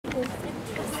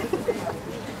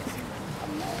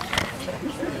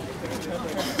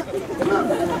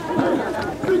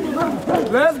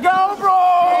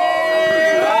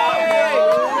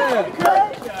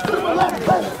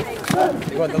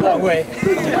way.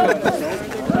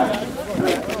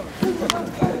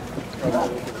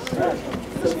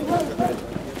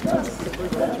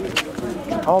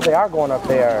 Oh, they are going up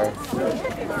there.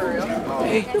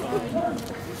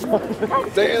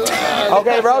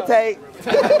 Okay, rotate.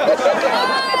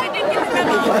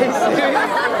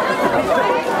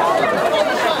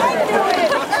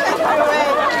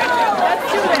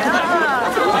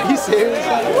 Are you serious?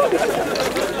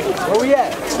 Where we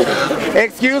at?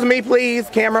 Excuse me, please.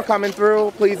 Camera coming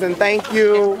through, please and thank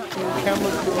you.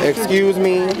 Excuse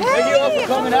me. Thank you all for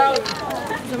coming out.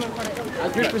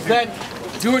 As we present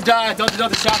Do or Die, Don't Do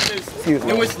Nothing chapters,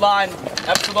 newest line,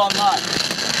 Epsilon line.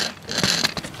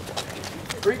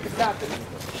 Freak is happening.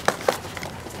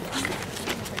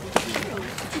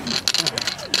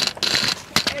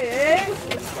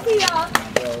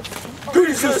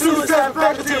 Greetings to the student staff and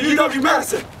faculty of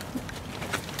UW-Madison.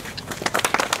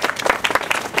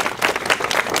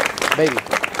 Baby,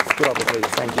 scoot over,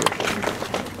 please. Thank you.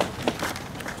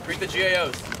 Greet the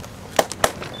GAOs.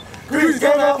 Greetings,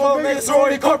 Gamma Alpha Omega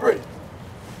Sorority Incorporated.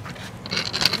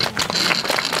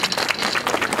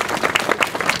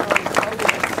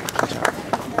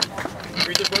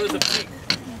 Greet the Brothers of Peak.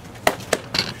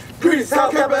 Greetings, Tau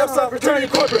Kappa Epsilon Fraternity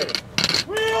Incorporated.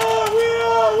 We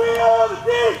are the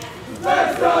team.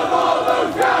 Let's stop all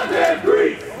those goddamn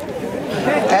Greeks.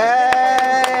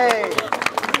 Hey!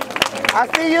 I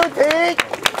see you, Tink.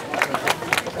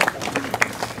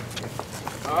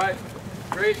 All right,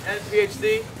 great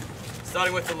NPHD,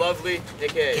 starting with the lovely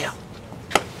aka. Yeah.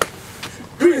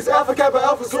 Greetings, Alpha Kappa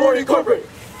Alpha Sorority Incorporated.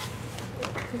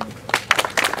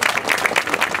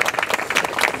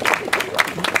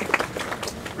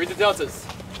 Greet the Deltas.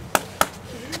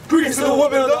 Greetings to the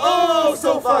women of the oh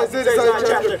so fine Zigzag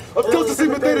chapter of Delta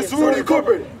Sigma Theta Sorority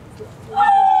Incorporated.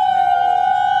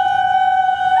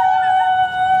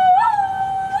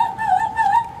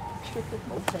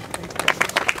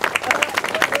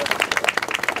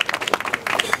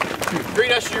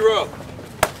 Greet SG Rho.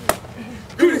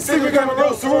 Greetings, Sigma Gamma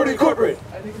Rho Sorority Incorporated.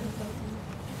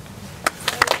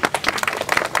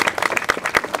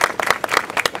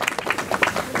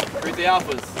 Greet the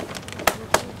Alphas.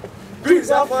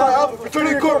 Greetings, Alpha Phi Alpha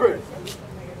Fraternity Incorporated.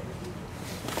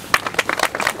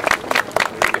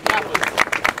 Greet the Kappas.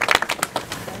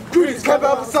 Greetings, Kappa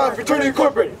Alpha Psi Fraternity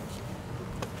Incorporated.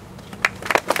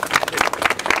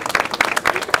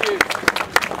 Greet the Qs.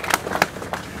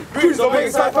 Greetings,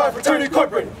 Omega Psi Phi Fraternity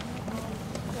Incorporated.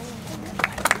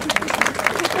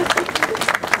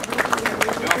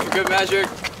 And for good measure,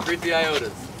 greet the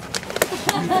Iotas.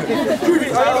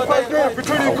 Greetings, Iota Phi Beta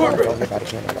Fraternity Incorporated.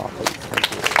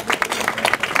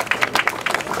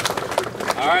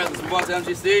 All right, let's move on to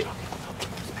MGC.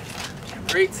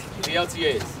 Greet the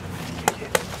LTAs.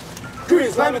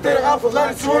 Greetings, Lambda Theta Alpha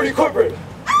Latin Sorority Incorporated.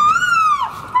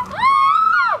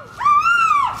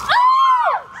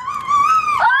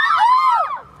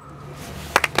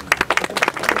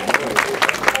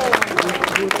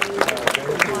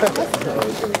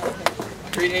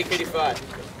 Greet AKD5.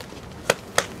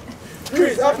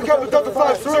 Greetings, Alpha Kappa Delta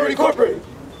Phi Sorority Incorporated.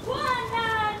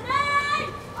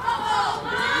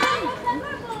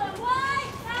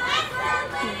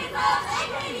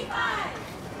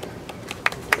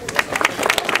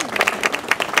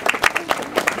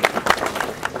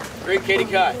 Greet Katie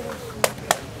Kai.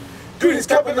 Greetings,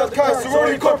 Kappa Delta Chi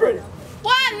Sorority Incorporated.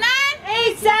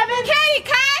 1987 Katie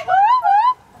Kai.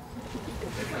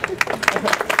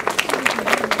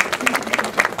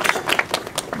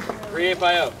 Greet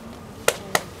APIO.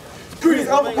 Greetings,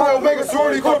 Alpha Pi Omega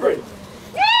Sorority Incorporated.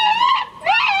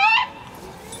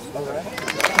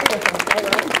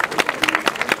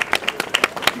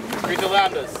 Greet the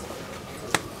Lambdas.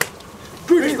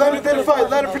 Greetings, Lambda Theta Phi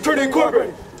Latin Fraternity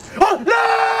Incorporated.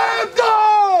 Lambda!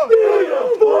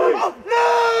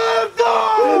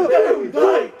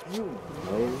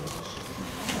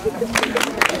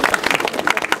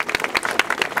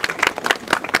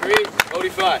 Greet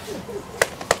OD5.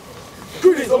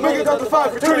 Greetings, Omega Delta Phi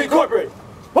Fraternity Incorporated.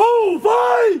 Oh,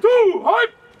 Phi! Two,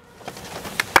 hype!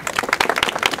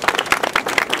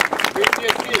 Greet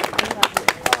CSP.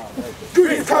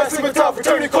 Greetings, Chi Sigma Tau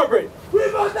Fraternity Incorporated.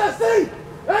 We must not see!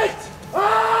 Eight!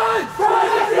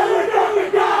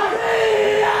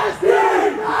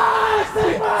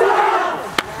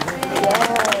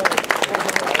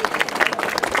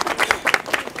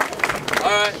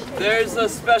 Alright, there's a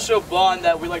special bond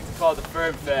that we like to call the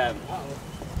Firm Fam.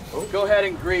 Go ahead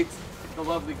and greet the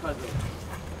lovely cousin.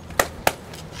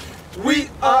 We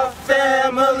are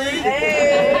family.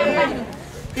 Hey.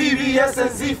 PBS and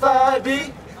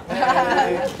Z5B.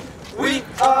 Hey. We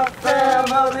are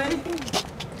family.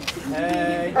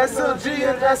 Hey. SLG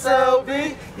and SLB.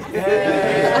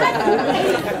 Hey.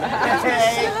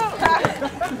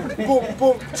 Boom,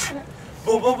 boom.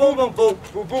 Boom, boom, boom, boom, boom,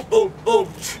 boom, boom, boom, boom.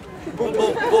 Boom,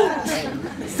 boom, boom.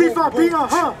 C5B,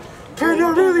 Can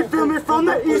you really feel me from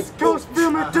the East Coast,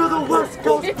 feel me to the West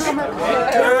Coast, feel me?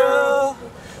 Girl,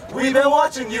 we've been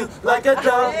watching you like a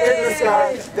dove in the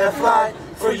sky that fly.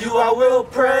 For you I will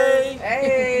pray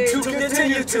to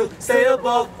continue to stay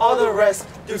above all the rest.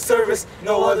 Do service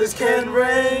no others can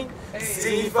reign.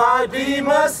 C5B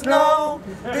must know.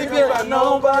 Big about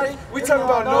nobody, we talk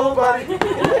about nobody.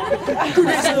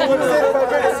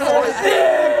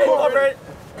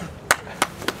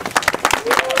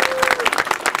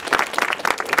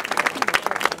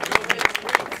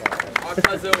 Our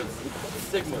cousins,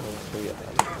 Sigma.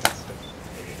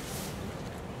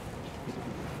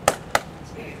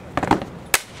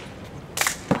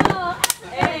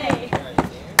 Hey.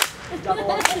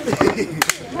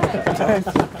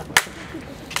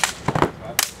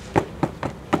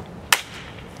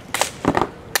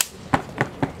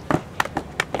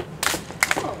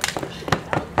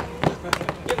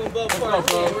 Give them both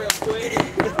parts real quick.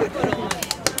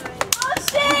 Oh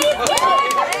shit!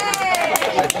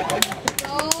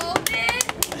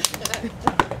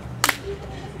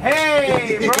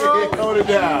 Hey, bro. Hold it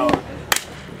down.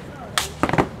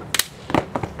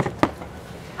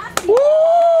 Woo!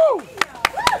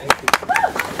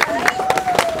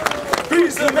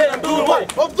 He's the man, blue and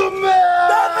white of the man!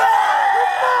 The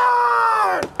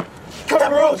man!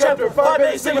 Cameroon chapter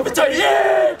 5A, single fraternity,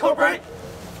 yeah! Corporate!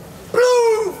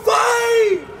 Blue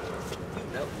fight!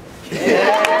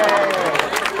 Yeah.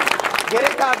 Get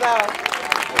it, Kaza.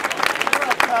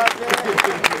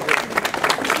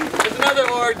 There's another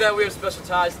org that we have special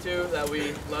ties to that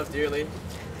we love dearly.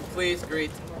 Please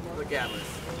greet the Gammas.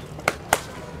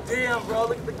 Damn, bro,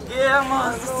 look at the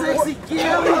gammas, the sexy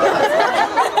gammas!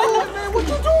 Oh, man, what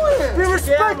you doing? Be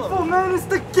respectful, man. It's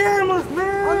the Gammas,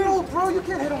 man. I know, bro, you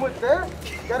can't hit him with that.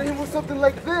 Gotta hit him with something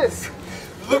like this.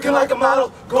 Looking like a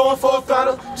model, going full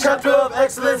throttle. Chapter of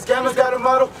excellence, Gammas got a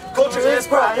model. Culture is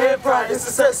pride, and pride is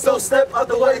success. So step out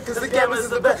the way, cause the Gammas is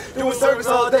the best. Doing service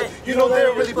all day, you know they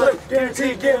don't really play.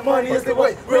 Guaranteed getting money is the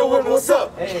way. Real women, what's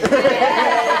up?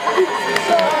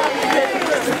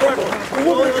 The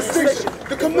woman of distinction,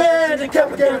 the command and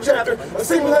Kappa Gamma chapter. A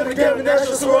single Lambda Gamma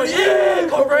national sorority, yeah,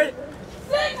 corporate.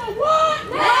 Sigma 1,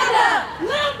 Lambda,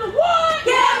 Lambda 1,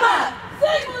 Gamma,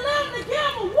 Sigma Lambda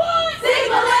Gamma 1,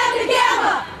 Sigma Lambda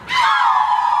Gamma.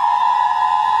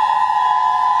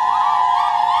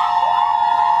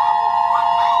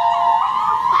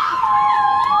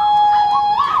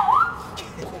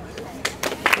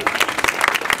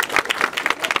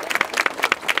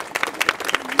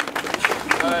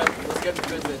 Alright, let's get to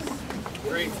business.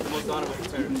 Greet the most honorable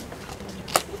fraternity.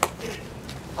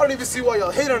 I don't even see why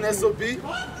y'all hate on SOB.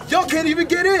 Y'all can't even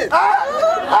get in. Here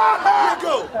we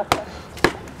go.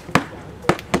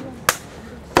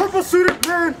 Purple suited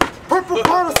man, purple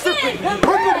bottle sipping,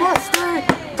 purple Mustang,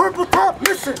 purple top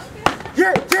missing.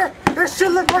 Yeah, that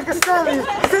shit look like a stallion,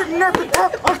 sitting at the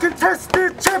top,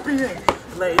 uncontested champion.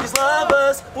 Ladies love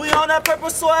us, we on that purple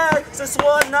swag. Since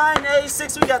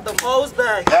 1986, we got the most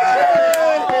back.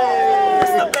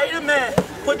 It's the beta man.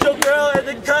 Put your girl in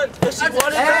the cut if she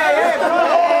wanted that. Hey,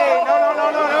 no.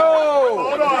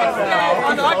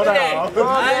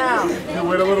 You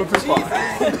went a little too far.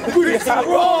 Greetings to the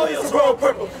royals, royal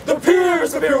purple, the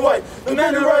peers of pure white, the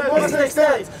men who ride Mustang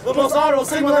Stallions, the most honorable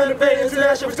single Lambda Beta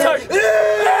international fraternity.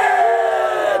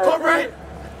 Yeah! Corporate!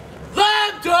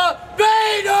 Lambda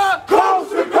Beta!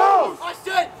 Coast to coast! I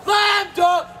said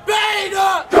Lambda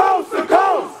Beta! Coast to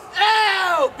coast!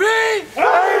 LB!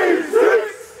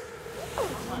 86!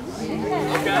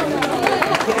 Okay.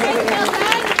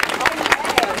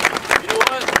 You know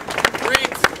what?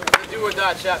 Greet the do or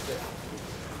die chapter.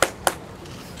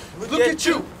 Look at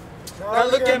you. Now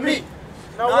look at me.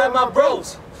 Now at my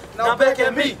bros. Now back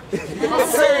at me. I'm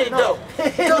saying though,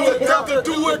 Delta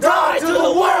do or die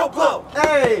till the world blow.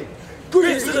 Hey,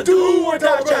 greetings to the do or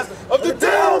die chapter of the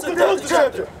Delta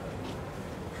chapter.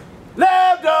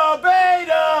 Lambda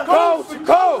Beta, coast to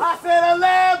coast. I said a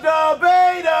Lambda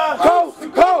Beta, coast to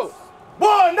coast.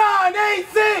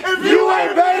 1986. If you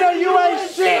ain't Beta, you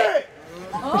ain't shit.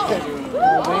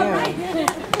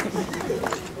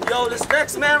 Yo, this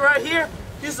next man right here,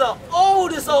 he's the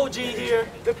oldest OG here.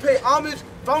 They pay homage.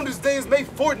 Founders Day is May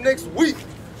 4th next week.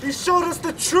 He showed us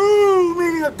the true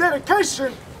meaning of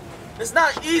dedication. It's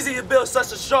not easy to build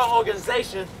such a strong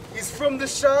organization. He's from the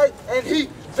shy and he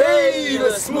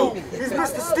Beta smooth. He's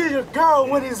Mr. Steal Your Girl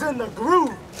when he's in the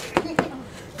groove.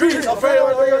 Greetings, Alfredo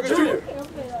Rodriguez Jr.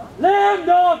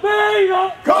 Lambda,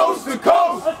 beta. Coast to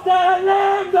coast. I said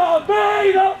lambda,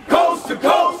 beta. Coast to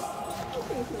coast.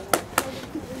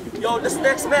 Yo, this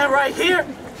next man right here,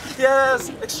 he has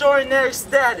extraordinary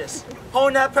status.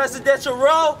 Holding that presidential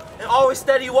role and always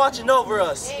steady watching over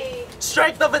us.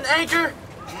 Strength of an anchor,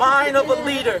 mind of a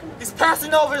leader. He's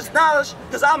passing over his knowledge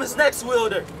because I'm his next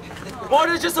wielder. More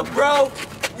than just a bro,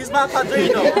 he's my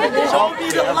padrino. Showing me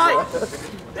the light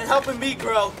and helping me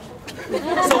grow.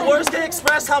 So words can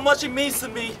express how much he means to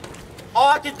me. All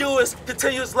I can do is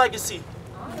continue his legacy.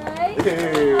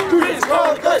 Greetings,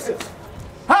 congratulations.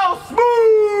 How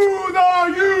smooth are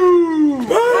you?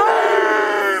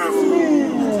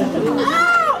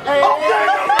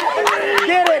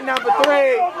 Get it, number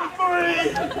 3.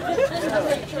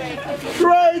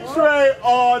 Trey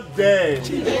all day.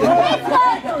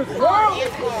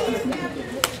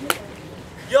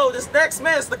 Yo, this next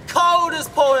man is the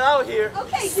coldest poet out here.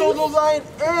 Solo lion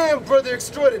and brother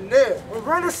extraordinaire. A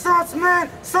Renaissance man,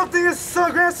 something his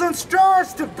grandson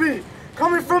strives to be.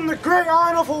 Coming from the great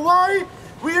island of Hawaii,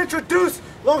 we introduce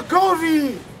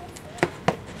Logovi.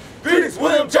 Greetings,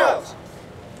 William Giles.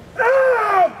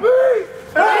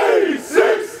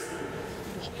 LB86.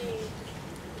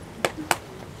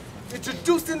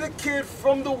 Introducing the kid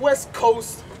from the West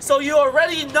Coast. So you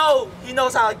already know he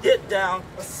knows how to get down.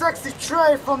 A sexy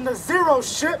Trey from the Zero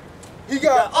ship. He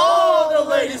got all the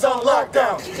ladies on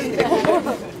lockdown.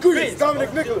 Greetings,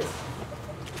 Dominic Nicholas.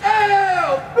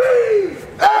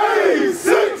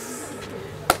 LB86.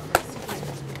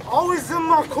 Always in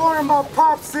my corner, my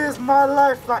pops is my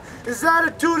lifeline. His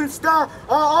attitude and style are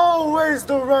always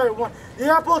the right one. The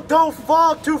apple don't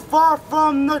fall too far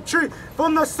from the tree.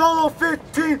 From the solo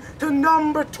 15 to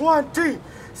number 20.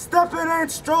 Stepping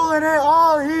and strolling ain't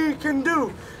all he can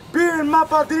do. Being my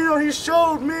padrino, he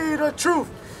showed me the truth.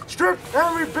 Stripped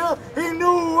and rebuilt, he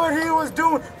knew what he was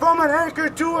doing. From an anchor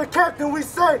to a captain, we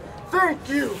say thank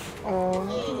you.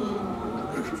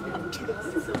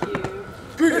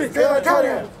 Greetings,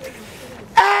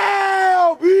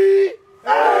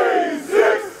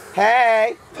 LB86.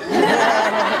 Hey.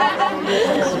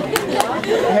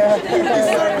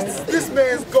 This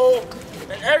man's goal.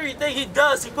 And everything he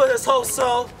does, he put his whole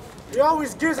soul. He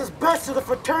always gives his best to the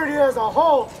fraternity as a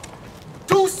whole.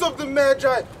 Do something,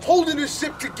 Magi. Holding this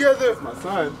ship together. My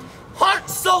son. Heart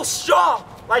so strong,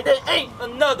 like they ain't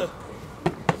another.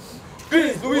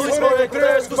 Greetings, Luis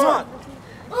Rodriguez Guzman.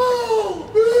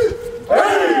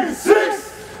 LB86.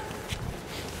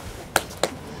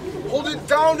 Holding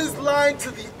down his line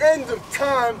to the end of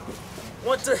time.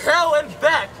 Went to hell and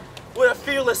back with a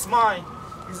fearless mind.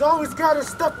 He's always got his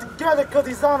stuff together because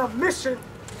he's on a mission.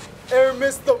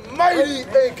 Aramis, the mighty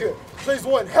anchor, plays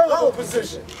one hell of a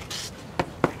position.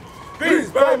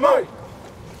 Greetings, Brian Mike.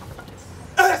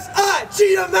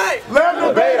 S-I-G-M-A.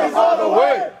 Lambda Beta all the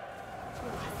way.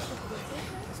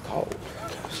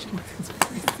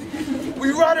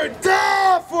 We ride or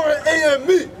die for an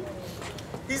AME.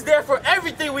 He's there for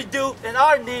everything we do and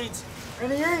our needs.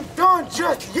 And he ain't done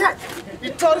just yet. He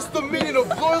taught us the meaning of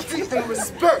loyalty and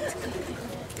respect.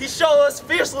 He showed us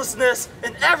fiercelessness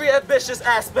in every ambitious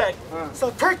aspect.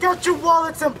 So take out your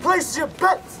wallets and place your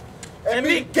bets. And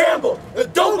me gamble, the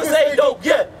dopest ain't dope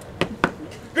yet.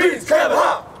 Greetings, Kevin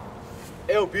Hop.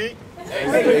 LB.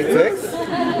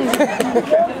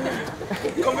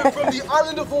 Coming from the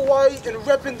island of Hawaii and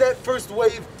repping that first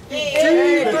wave, he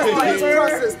deep into this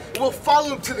process and will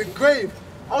follow him to the grave.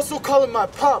 I also call him my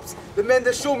pops, the man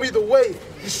that showed me the way.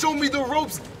 He showed me the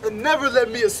ropes and never led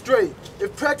me astray.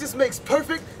 If practice makes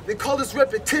perfect, then call this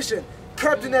repetition.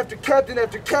 Captain after captain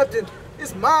after captain,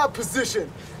 it's my position.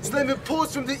 Slamming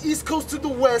poets from the East Coast to the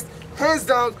West, hands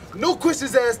down, no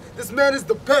questions asked, this man is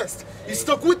the best. He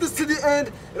stuck with us to the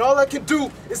end, and all I can do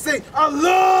is say, I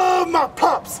love my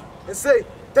pops, and say,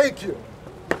 thank you.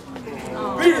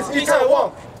 Greetings,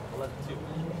 Itaewon.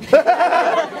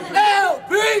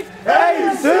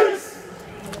 LB86.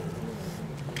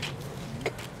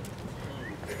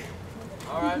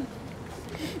 All right.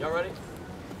 Y'all ready?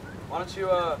 Why don't you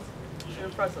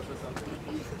impress us with something?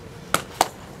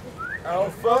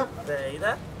 Alpha,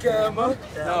 Beta, Gamma,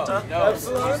 Delta, No,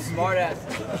 Epsilon. smart ass.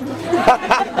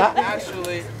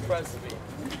 Actually impress me.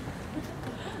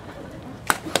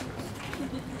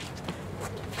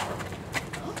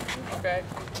 Okay.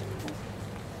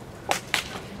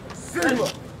 Sigma,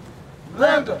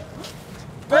 Lambda,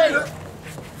 Beta.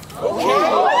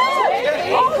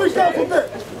 Push that from there.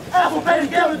 Alpha, beta,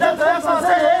 gamma, delta, epsilon,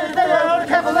 zeta, theta,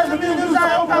 kappa, lambda, mu, nu, xi,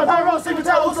 omega, pi, rho, sigma,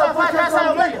 tau, upsilon, phi, kappa, psi,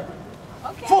 omega.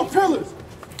 4 pillars: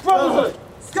 brotherhood,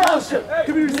 scholarship,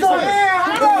 community service.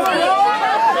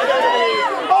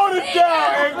 Hold it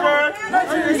down, Anchor.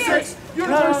 1986,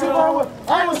 University of Iowa,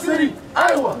 Iowa City,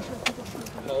 Iowa.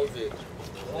 Hold it.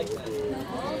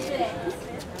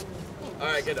 All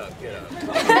right, get up, get up. Let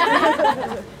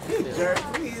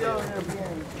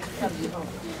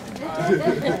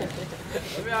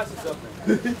me ask you something.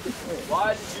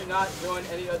 Why did you not join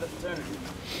any other fraternity?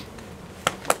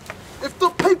 If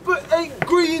the paper ain't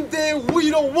green, then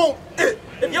we don't want it.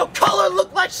 If your color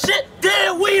look like shit,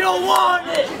 then we don't want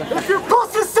it. If your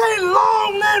pussy ain't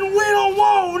long, then we don't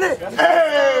want it.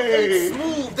 Hey! Ain't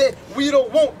smooth, then we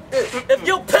don't want it. If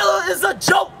your pillow is a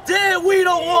joke, then we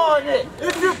don't want it.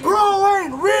 If your bro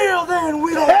ain't real, then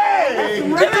we don't want it.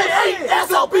 If it ain't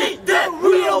SOB, then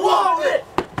we don't want it.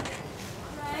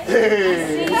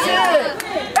 Hey!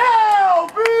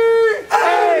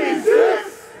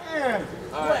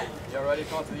 All right, y'all ready to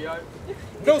come to the yard?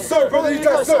 No, sir, brother, you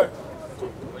got sir.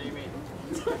 What do you mean?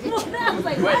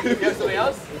 Wait, you have something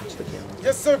else?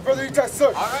 Yes, sir, brother, you got sir.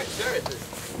 All right, sure.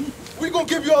 We gonna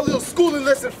give you our little schooling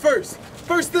lesson first.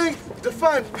 First thing,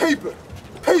 define paper.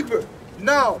 Paper,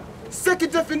 noun.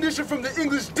 Second definition from the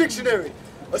English dictionary.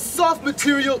 A soft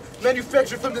material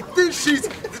manufactured from the thin sheets,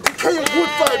 the decay of wood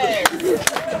fiber.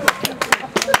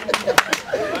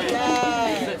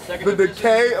 The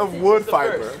decay of wood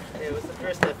fiber. What's the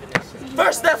first definition?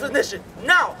 First definition.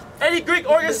 Now, any Greek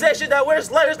organization that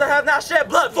wears letters that have not shed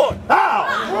blood for.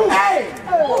 Ow! Hey!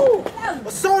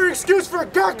 A sorry excuse for a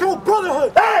guy called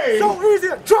brotherhood. Hey! So easy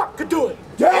a drop could do it.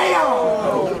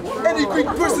 Damn! Any Greek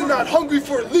person not hungry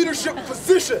for a leadership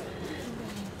position.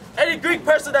 Any Greek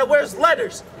person that wears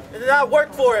letters and did not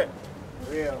work for it.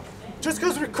 Yeah. Just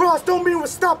because we crossed don't mean we're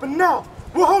stopping now.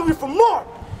 We're hungry for more.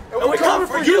 And we come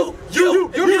for you, you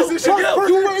musician,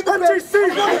 you ain't the best.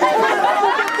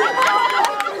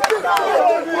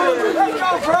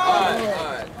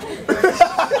 Alright.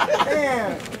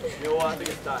 Damn. You know what? I think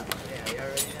it's time. Yeah, you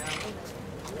already now?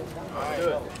 Alright, do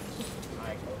it.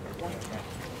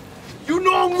 You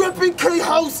know I'm repping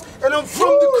K-House, and I'm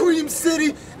from the Cream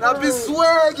City, and I've been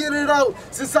swagging it out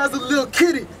since I was a little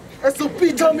kitty.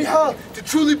 SOB taught me how to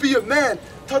truly be a man,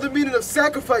 taught the meaning of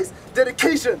sacrifice,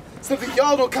 dedication, something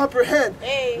y'all don't comprehend.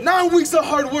 Hey. 9 weeks of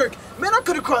hard work. Man, I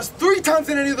could have crossed 3 times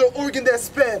in any other organ that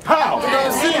span. How? And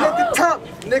I'm sitting at the top,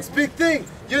 next big thing.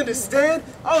 You understand?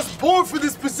 I was born for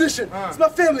this position. It's my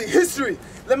family history.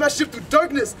 Led my ship through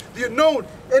darkness, the unknown,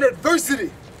 and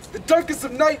adversity. The darkest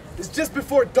of night is just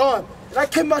before dawn, and I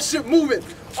kept my ship moving,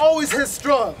 always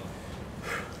headstrong.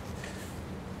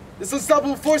 This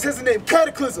unstoppable force has a name,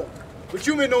 Cataclysm, but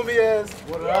you may know me as...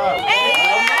 What up?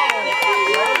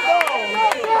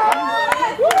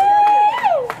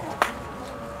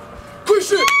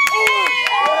 Cristian Owers!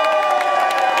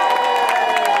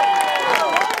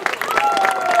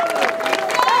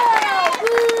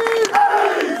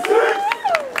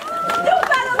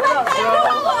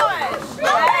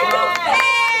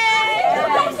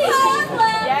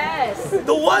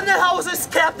 The one that was his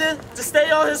captain to stay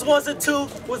on his 1s and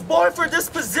 2s was born for this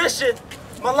position.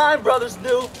 My line brothers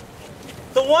knew.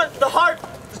 The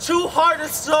true heart and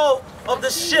soul of the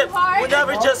ship would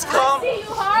never just come.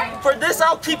 For this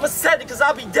I'll keep ascending, cause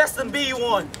I'll be destined to be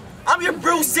one. I'm your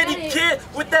Bruce City kid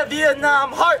with that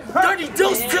Vietnam heart. Dirty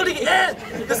deuce till the end,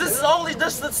 cause this is only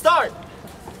just the start.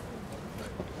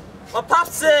 My pop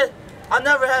said I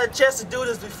never had a chance to do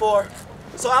this before.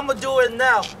 So I'm gonna do it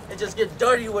now and just get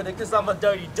dirty with it because I'm a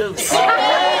dirty deuce.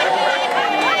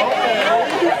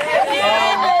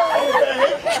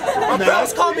 My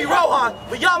friends call me Rohan,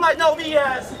 but y'all might know me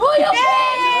as...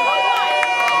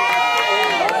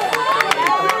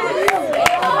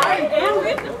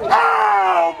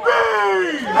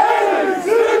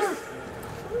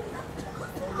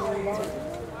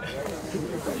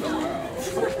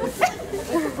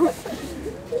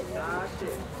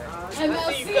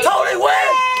 Tony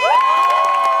Nguyen!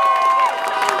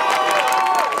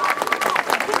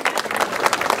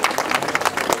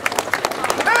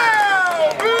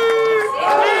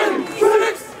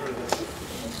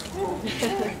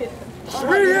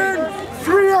 Three in,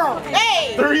 3 out.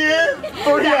 Hey! 3 in,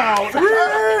 3 out. 3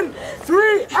 in,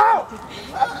 3 out.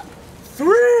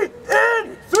 3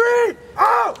 in, 3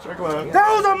 out. Check left. That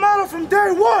was our motto from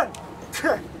day 1.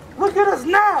 Look at us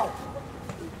now.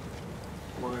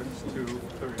 1, 2, 3.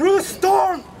 Through the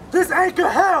storm, this anchor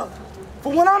held.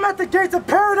 For when I'm at the gates of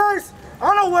paradise,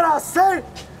 I know what I'll say.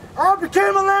 I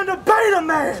became a Lambda beta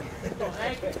man.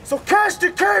 So cast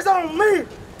your cares on me.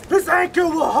 This anchor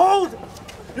will hold.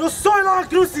 Yo soy la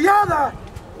cruciada,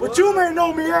 but you may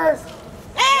know me as...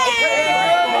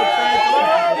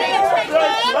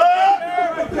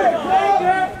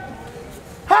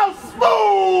 How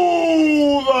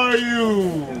smooth are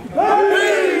you?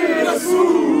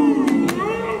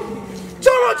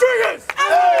 Jonathon Rodriguez!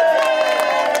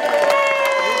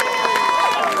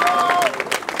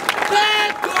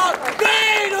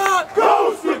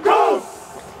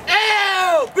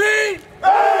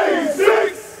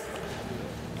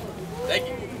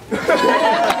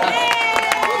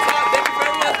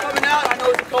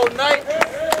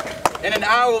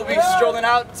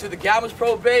 to the Gamma's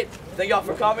probate. Thank y'all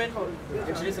for coming.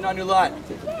 Introducing our new line.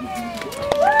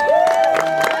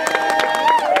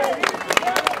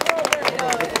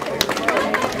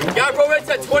 Gamma probate's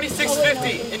at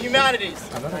 2650 in humanities.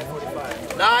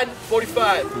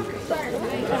 9:45.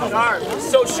 Sharp.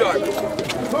 So sharp.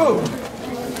 Well,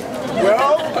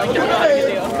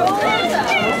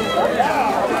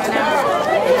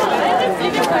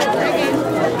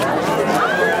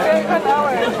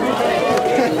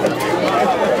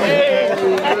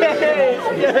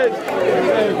 Yes.